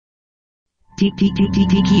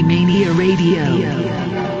Tiki Mania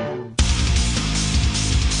Radio.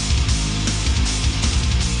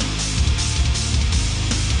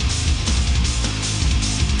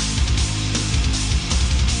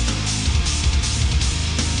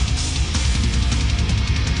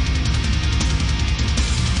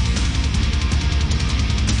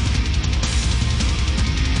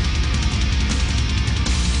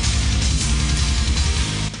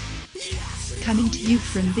 Coming to you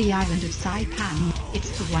from the island of Saipan,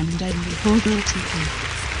 it's the one and only Horvil Tiki.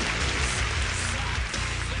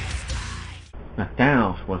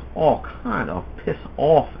 McDonald's was all kind of pissed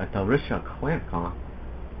off at the Richard Quint, huh?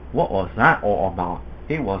 What was that all about?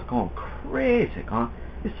 He was going crazy, huh?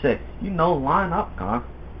 He said, line up, huh?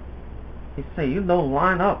 He said,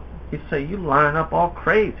 line up. He said, you line up all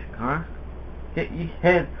crazy, huh? Get your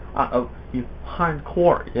head out of your hind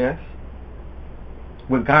court, yes?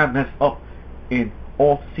 When guy messed up in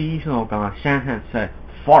off-season, guy, Shanahan said,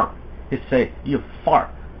 fart. He said, you fart.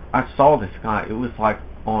 I saw this guy. It was like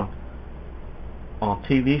on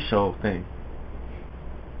TV show thing.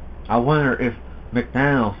 I wonder if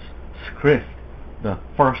McDonald's scripted the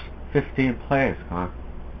first 15 plays, guy.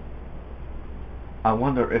 I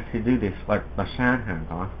wonder if he do this like the Shanahan,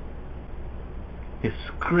 guy. He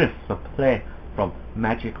scripts the play from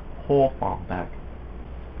Magic Horvil back.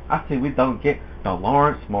 I see we don't get the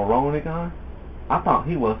Lawrence Maroney guy. I thought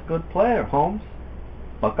he was a good player, Holmes.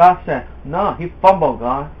 But God said, no, he fumbled,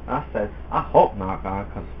 guy. I said, I hope not, guy,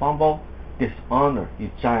 because fumble, dishonor,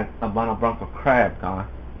 you giant Atlanta Bronco crab, guy.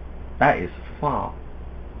 That is foul.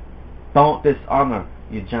 Don't dishonor,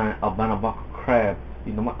 you giant Atlanta Bronco crab.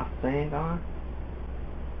 You know what I'm saying, guy?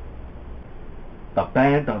 The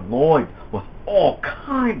band of Lloyd was all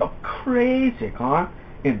kind of crazy, guy.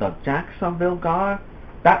 In the Jacksonville, guy.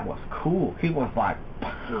 That was cool. He was like,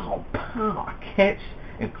 pow, pow, catch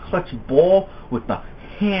and clutch ball with the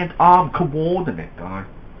hand-arm coordinate, guy.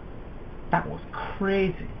 That was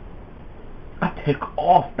crazy. I take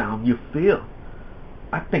off down your field.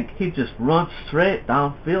 I think he just runs straight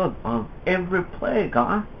downfield on every play,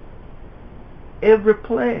 guy. Every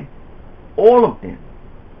play. All of them.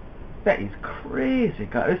 That is crazy,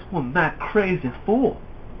 guy. This one that crazy fool.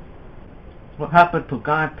 What happened to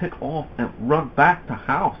guy pick off and run back to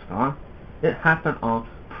house, guy? It happened on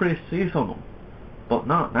pre-seasonal, but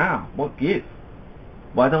not now. What gives?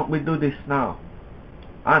 Why don't we do this now?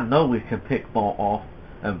 I know we can pick ball off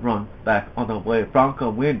and run back on the way.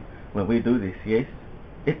 Broncos win when we do this, yes?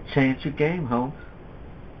 It changed your game, Holmes.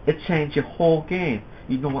 It changed your whole game.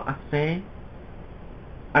 You know what I'm saying?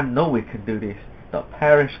 I know we can do this. The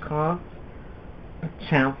Parrish Cons, the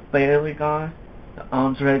Champ Bailey guy, the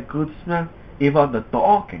Andre Goodsman, even the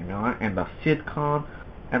Dawkins guy, and the Sidcon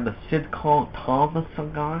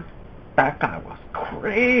Thomason guy. That guy was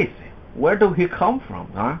crazy. Where did he come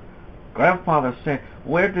from, guy? Grandfather said,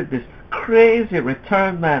 where did this crazy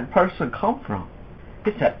return man person come from?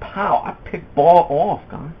 He said, pow, I picked ball off,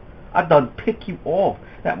 guy. I done pick you off.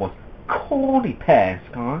 That was corny pass,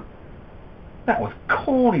 guy. That was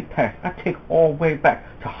corny pass. I take all the way back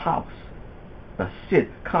to house. The Sid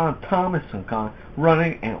Con Thomason guy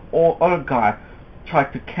running and all other guy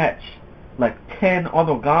tried to catch like 10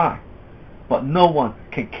 other guys, but no one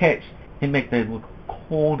can catch. He make them look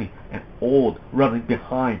corny and old running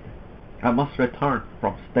behind. I must return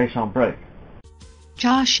from station break.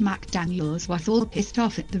 Josh McDaniels was all pissed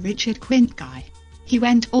off at the Richard Quint guy. He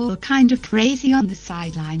went all kind of crazy on the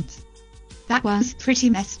sidelines. That was pretty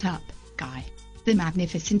messed up, guy. The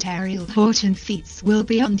magnificent aerial Horton feats will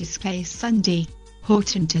be on display Sunday.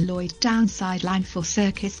 Horton to Lloyd down sideline for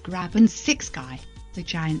circus grab and 6 guy. The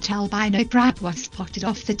giant albino crab was spotted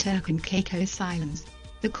off the Turk and Caicos Islands.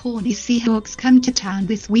 The corny Seahawks come to town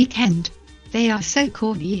this weekend. They are so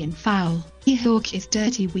corny and foul. Seahawk is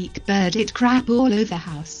dirty weak birded crab all over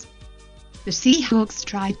house. The Seahawks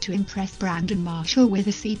tried to impress Brandon Marshall with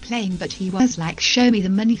a seaplane, but he was like, show me the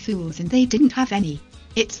money, fools, and they didn't have any.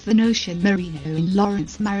 It's the Notion Marino and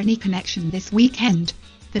Lawrence Maroney connection this weekend.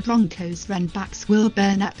 The Broncos run backs will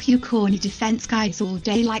burn up you corny defense guys all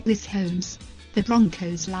day like this, Holmes. The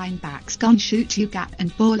Broncos linebacks gon' shoot you gap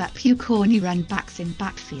and ball up you corny run backs in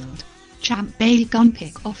backfield. Champ Bailey gon'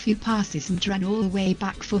 pick off you passes and run all the way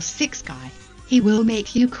back for 6 guy. He will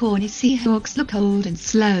make you corny Seahawks look old and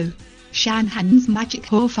slow. Shanahan's magic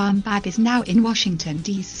Horvil bag is now in Washington,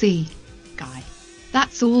 D.C. Guy.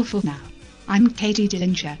 That's all for now. I'm Katie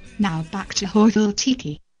Dillinger. Now back to Horvil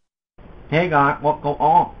Tiki. Hey guy, what go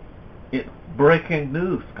on? It's breaking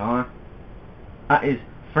news, guy. I is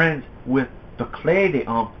friends with the lady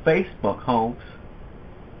on Facebook, Holmes.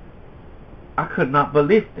 I could not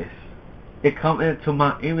believe this. It come into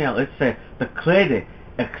my email. It said the Clady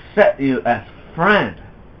accept you as friend.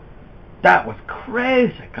 That was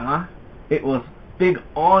crazy, guy. It was big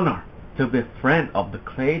honor to be friend of the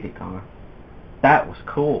Clady, guy. That was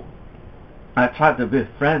cool. I tried to be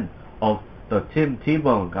friend of the Tim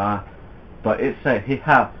Tebow guy, but it said he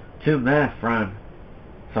have too many friends,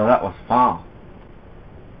 so that was foul.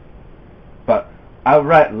 But I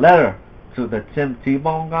write letter to the Tim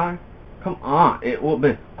Tebow guy. Come on, it would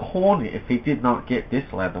be corny if he did not get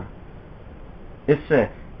this letter. It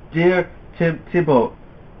said, Dear Tim Tebow,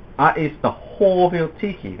 I is the Horvil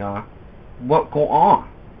Tiki guy. What go on?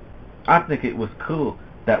 I think it was cool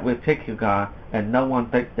that we take you guy and no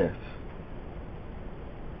one take this.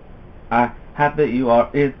 I happy you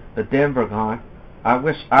are in the Denver guy. I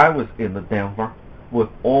wish I was in the Denver with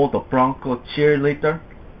all the Bronco cheerleader.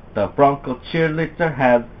 The Bronco cheerleader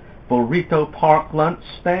had Burrito Park lunch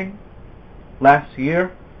thing last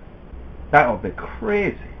year. That would be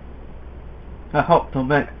crazy. I hope to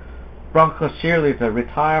make Bronco cheerleader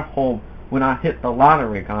retire home when I hit the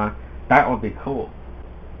lottery, guy. That would be cool.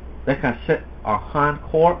 They can sit on hind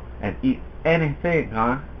court and eat anything,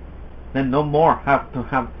 guy. Then no more have to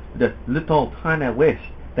have the little tiny waist.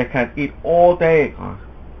 They can eat all day, guy.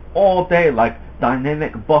 All day like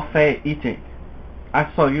dynamic buffet eating.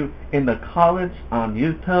 I saw you in the college on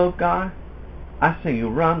YouTube, guy. I see you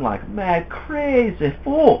run like mad crazy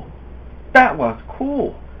fool. That was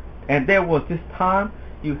cool. And there was this time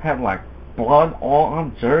you had like blood all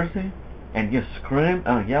on jersey and you screamed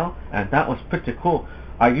and yelled, and that was pretty cool.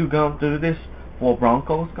 Are you gonna do this for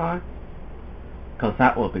Broncos, guy? Cause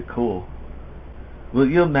that would be cool. Will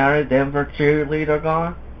you marry Denver cheerleader,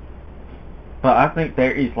 guy? But I think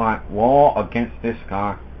there is like law against this,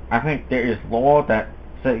 guy. I think there is law that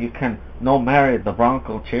says you can no marry the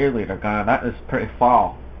Bronco cheerleader, guy. That is pretty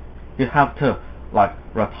foul. You have to like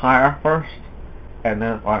retire first, and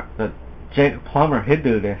then like the Jake Plummer, he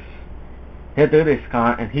do this. He do this,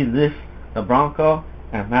 guy, and he leaves the Bronco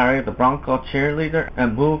and marry the Bronco cheerleader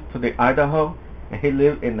and move to the Idaho, and he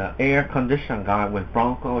live in the air conditioned guy with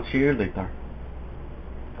Bronco cheerleader.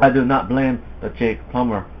 I do not blame the Jake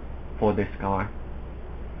Plummer for this guy.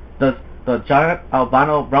 Does the giant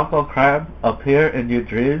albino Bronco crab appear in your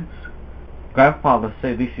dreams? Grandfather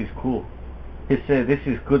said this is cool. He said this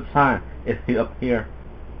is good sign if he appear.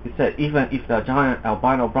 He said even if the giant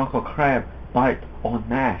albino Bronco crab bite or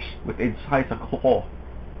gnash with incisive claw,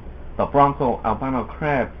 the Bronco albino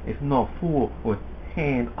crab is no fool with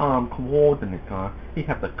hand-arm coordinate, guy. He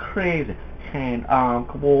have the crazy hand-arm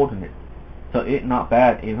coordinate. So it's not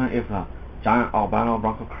bad even if a giant albino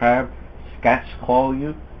Bronco crab sketch call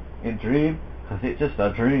you in dream, cause it's just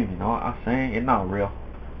a dream, you know what I'm saying? It's not real.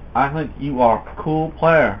 I think you are a cool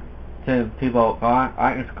player, Tim Tebow, guy.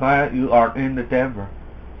 I am glad you are in the Denver.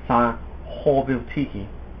 Signed, Horvil Tiki.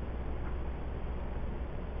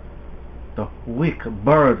 The weak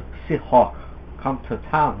bird Seahawks come to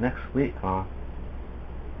town next week, huh?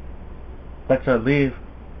 Better leave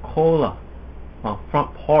cola on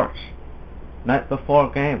front porch night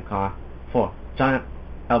before game, huh? For giant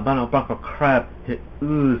albino Bronco crab to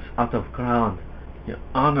ooze out of ground. You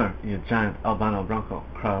honor your giant albino Bronco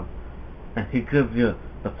crab, and he gives you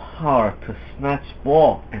the power to snatch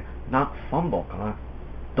ball and not fumble, guy.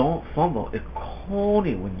 Don't fumble. It's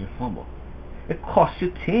corny when you fumble. It costs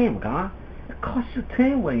your team, guy. It costs your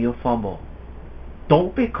team when you fumble.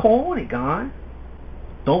 Don't be corny, guy.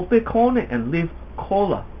 Don't be corny and leave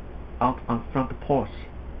cola out on front porch.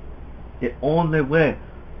 The only way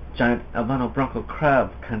giant albino Bronco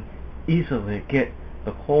crab can easily get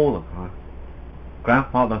the cola, guy.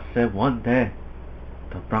 Grandfather said one day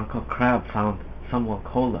the Bronco crab found someone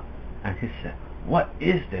cola, and he said, "What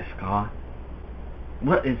is this, guy?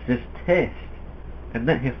 What is this taste?" And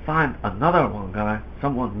then he find another one, guy.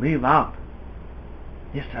 Someone leave out.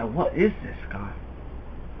 He said, "What is this, guy?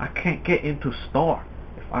 I can't get into store.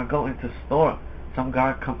 If I go into store, some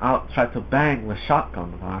guy come out try to bang with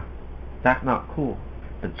shotgun, guy. That's not cool."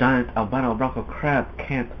 The giant albino Bronco crab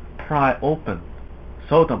can't pry open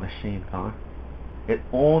soda machine, guy. It's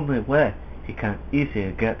only way he can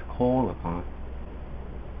easily get cola, guy.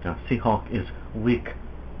 The Seahawk is weak,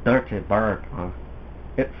 dirty bird, guy.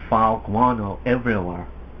 It foul guano everywhere.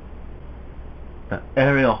 The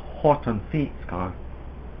Ariel Horton feet, guy.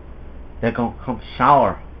 They're gonna come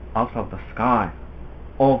shower out of the sky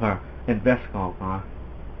over in Vesco, guy.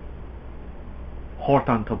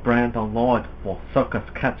 Horton to Brandon Lloyd for circus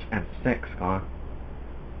catch and six, guy.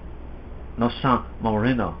 No Sean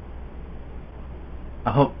Marino.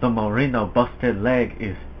 I hope the Marino busted leg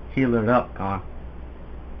is healed up, guy.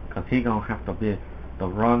 Cause he gonna have to be the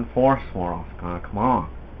run force for us, guy. Come on.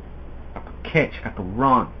 catch, got to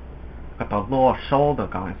run, got the lower shoulder,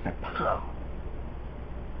 guy. It's like, pow.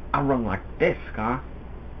 I run like this, guy.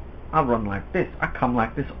 I run like this. I come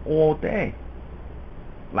like this all day.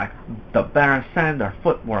 Like the Barry Sanders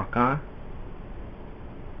footwork, guy.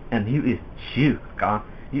 And you is juke, guy.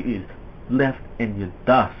 You is left in your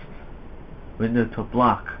dust. We need to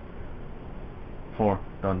block for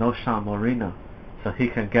the No Shot Marino so he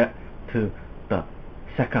can get to the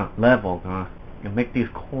second level, guy. And make these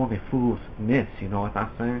corny fools miss, you know what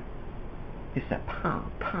I'm saying? He said, pow,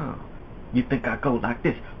 pow. You think I go like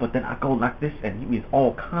this, but then I go like this, and you is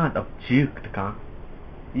all kind of juked, guy.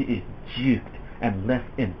 You is juked and left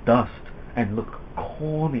in dust and look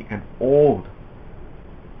corny and old.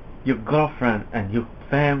 Your girlfriend and your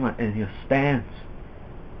family and your stands,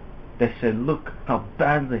 they said, look how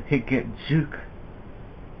badly he get juked.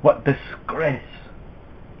 What disgrace.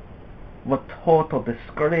 What total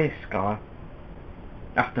disgrace, guy.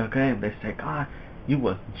 After a game, they say, God, you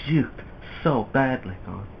was juked so badly,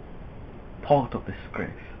 God. Total disgrace.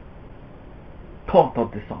 Total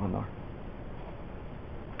dishonor.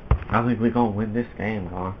 I think we're gonna win this game,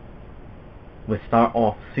 God. We start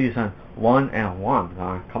off season 1-1,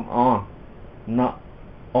 God. Come on. Not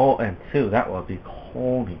 0-2. That would be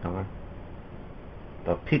corny, God.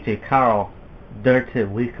 The P.J. Carroll, dirty,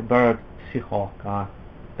 weak bird, Seahawks, God.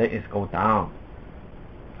 They is go down.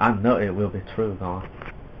 I know it will be true, God.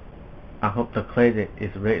 I hope the Clady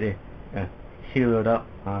is ready and healed up,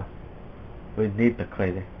 God. We need the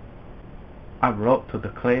Clady. I wrote to the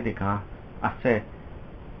Clady, God. I said,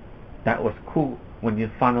 that was cool when you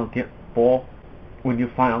finally get ball, when you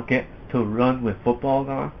finally get to run with football,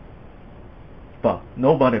 God. But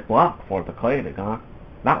nobody blocked for the Clady, God.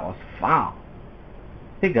 That was foul.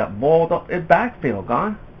 He got balled up in backfield,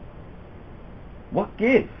 God. What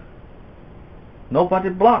gives? Nobody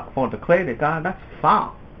blocked for the Clady, God. That's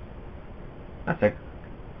foul. I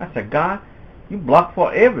said, God, you block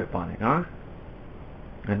for everybody, God.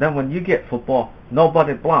 And then when you get football,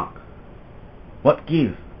 nobody block. What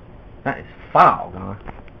gives? That is foul,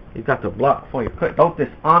 God. You got to block for your Clady. Don't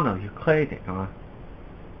dishonor your Clady, God.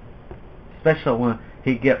 Especially when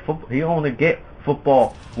he only get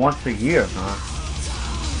football once a year, God.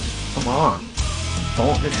 Come on.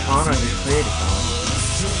 Don't dishonor your Clady, God.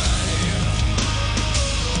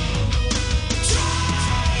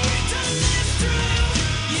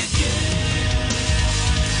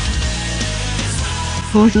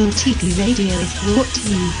 Horvil Tiki Radio is brought to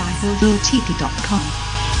you by HorvilTiki.com.